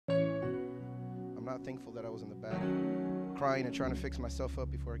not thankful that I was in the back crying and trying to fix myself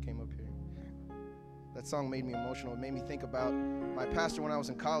up before I came up here. That song made me emotional. It made me think about my pastor when I was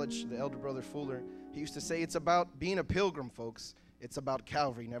in college, the elder brother Fuller. He used to say, it's about being a pilgrim, folks. It's about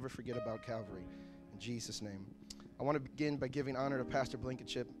Calvary. Never forget about Calvary. In Jesus' name. I want to begin by giving honor to Pastor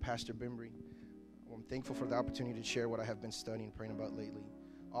Blankenship, Pastor Bimbry. I'm thankful for the opportunity to share what I have been studying and praying about lately.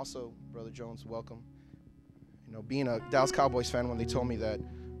 Also, Brother Jones, welcome. You know, being a Dallas Cowboys fan, when they told me that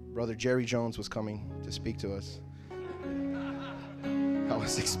Brother Jerry Jones was coming to speak to us, I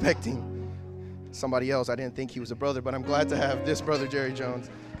was expecting somebody else. I didn't think he was a brother, but I'm glad to have this Brother Jerry Jones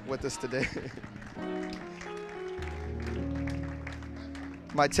with us today.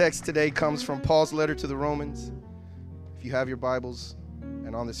 My text today comes from Paul's letter to the Romans. If you have your Bibles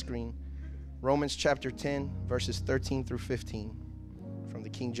and on the screen, Romans chapter 10, verses 13 through 15 from the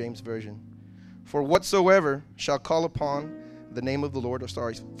King James Version. For whosoever shall call upon the name of the Lord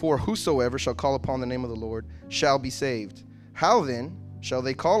shall be saved. How then shall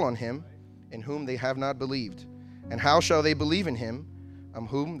they call on him in whom they have not believed? And how shall they believe in him of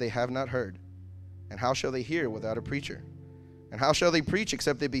whom they have not heard? And how shall they hear without a preacher? And how shall they preach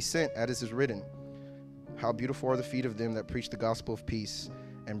except they be sent, as is written? How beautiful are the feet of them that preach the gospel of peace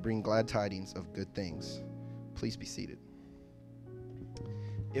and bring glad tidings of good things. Please be seated.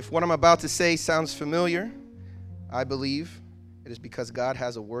 If what I'm about to say sounds familiar, I believe it is because God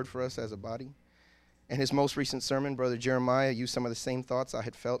has a word for us as a body. In his most recent sermon, Brother Jeremiah used some of the same thoughts I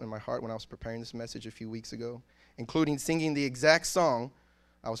had felt in my heart when I was preparing this message a few weeks ago, including singing the exact song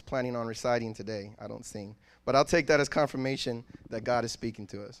I was planning on reciting today. I don't sing, but I'll take that as confirmation that God is speaking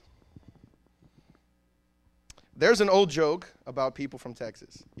to us. There's an old joke about people from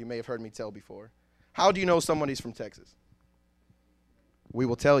Texas. You may have heard me tell before. How do you know somebody's from Texas? We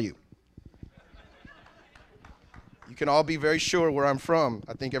will tell you. You can all be very sure where I'm from.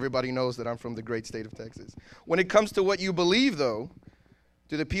 I think everybody knows that I'm from the great state of Texas. When it comes to what you believe, though,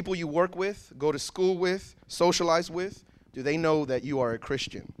 do the people you work with, go to school with, socialize with, do they know that you are a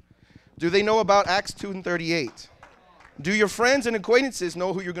Christian? Do they know about Acts 2:38? Do your friends and acquaintances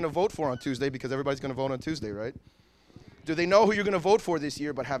know who you're going to vote for on Tuesday? Because everybody's going to vote on Tuesday, right? Do they know who you're going to vote for this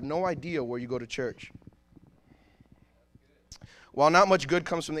year but have no idea where you go to church? While not much good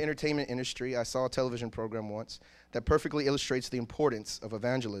comes from the entertainment industry, I saw a television program once that perfectly illustrates the importance of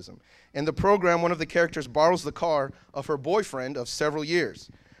evangelism. In the program, one of the characters borrows the car of her boyfriend of several years.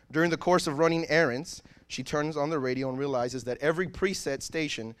 During the course of running errands, she turns on the radio and realizes that every preset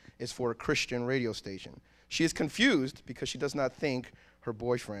station is for a Christian radio station. She is confused because she does not think her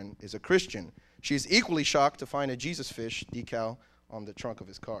boyfriend is a Christian. She is equally shocked to find a Jesus fish decal on the trunk of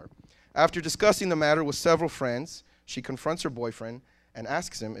his car. After discussing the matter with several friends, she confronts her boyfriend and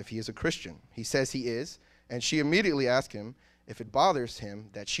asks him if he is a Christian. He says he is, and she immediately asks him if it bothers him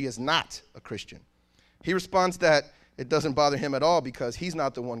that she is not a Christian. He responds that it doesn't bother him at all because he's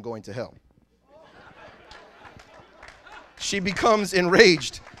not the one going to hell. She becomes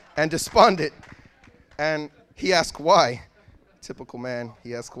enraged and despondent, and he asks why. Typical man,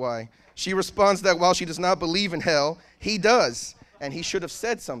 he asks why. She responds that while she does not believe in hell, he does, and he should have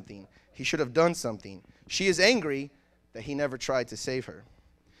said something. He should have done something. She is angry that he never tried to save her.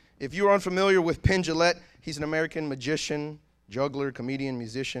 If you are unfamiliar with Penn Jillette, he's an American magician, juggler, comedian,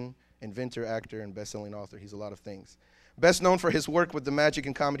 musician, inventor, actor, and best-selling author. He's a lot of things. Best known for his work with the magic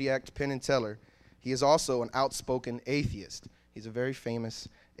and comedy act Penn and Teller, he is also an outspoken atheist. He's a very famous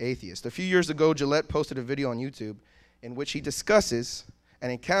atheist. A few years ago, Jillette posted a video on YouTube in which he discusses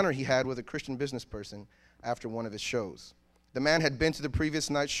an encounter he had with a Christian business person after one of his shows. The man had been to the previous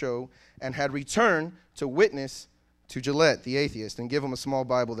night's show and had returned to witness to Jillette, the atheist, and give him a small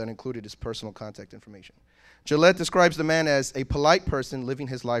Bible that included his personal contact information. Jillette describes the man as a polite person living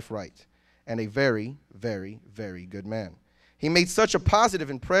his life right and a very, very, very good man. He made such a positive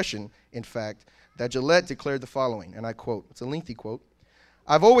impression, in fact, that Jillette declared the following, and I quote, it's a lengthy quote,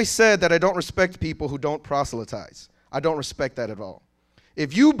 "I've always said that I don't respect people who don't proselytize. I don't respect that at all.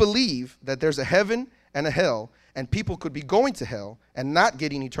 If you believe that there's a heaven and a hell, and people could be going to hell and not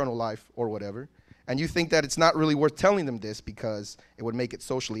getting eternal life or whatever, and you think that it's not really worth telling them this because it would make it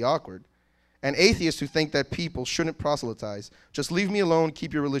socially awkward, and atheists who think that people shouldn't proselytize, just leave me alone,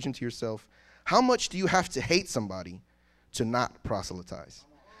 keep your religion to yourself. How much do you have to hate somebody to not proselytize?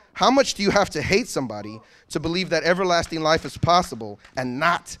 How much do you have to hate somebody to believe that everlasting life is possible and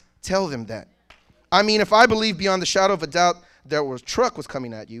not tell them that? I mean, if I believe beyond the shadow of a doubt that a truck was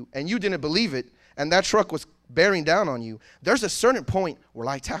coming at you and you didn't believe it and that truck was bearing down on you, there's a certain point where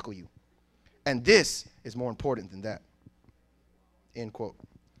I tackle you. And this is more important than that." End quote.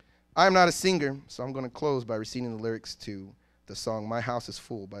 I am not a singer, so I'm going to close by reciting the lyrics to the song My House is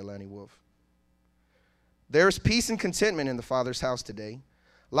Full by Lanny Wolf. There is peace and contentment in the Father's house today.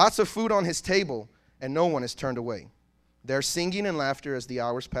 Lots of food on his table, and no one is turned away. There's singing and laughter as the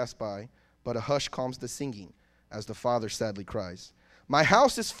hours pass by, but a hush calms the singing as the Father sadly cries. My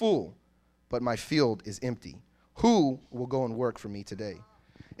house is full, but my field is empty. Who will go and work for me today?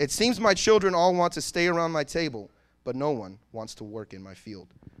 It seems my children all want to stay around my table, but no one wants to work in my field.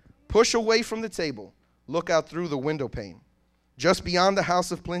 Push away from the table. Look out through the window pane. Just beyond the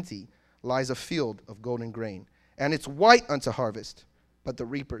house of plenty lies a field of golden grain, and it's white unto harvest. But the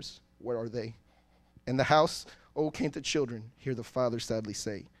reapers, where are they? In the house, oh, can't the children hear the father sadly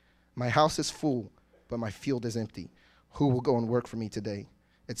say, my house is full, but my field is empty. Who will go and work for me today?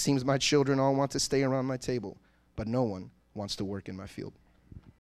 It seems my children all want to stay around my table, but no one wants to work in my field.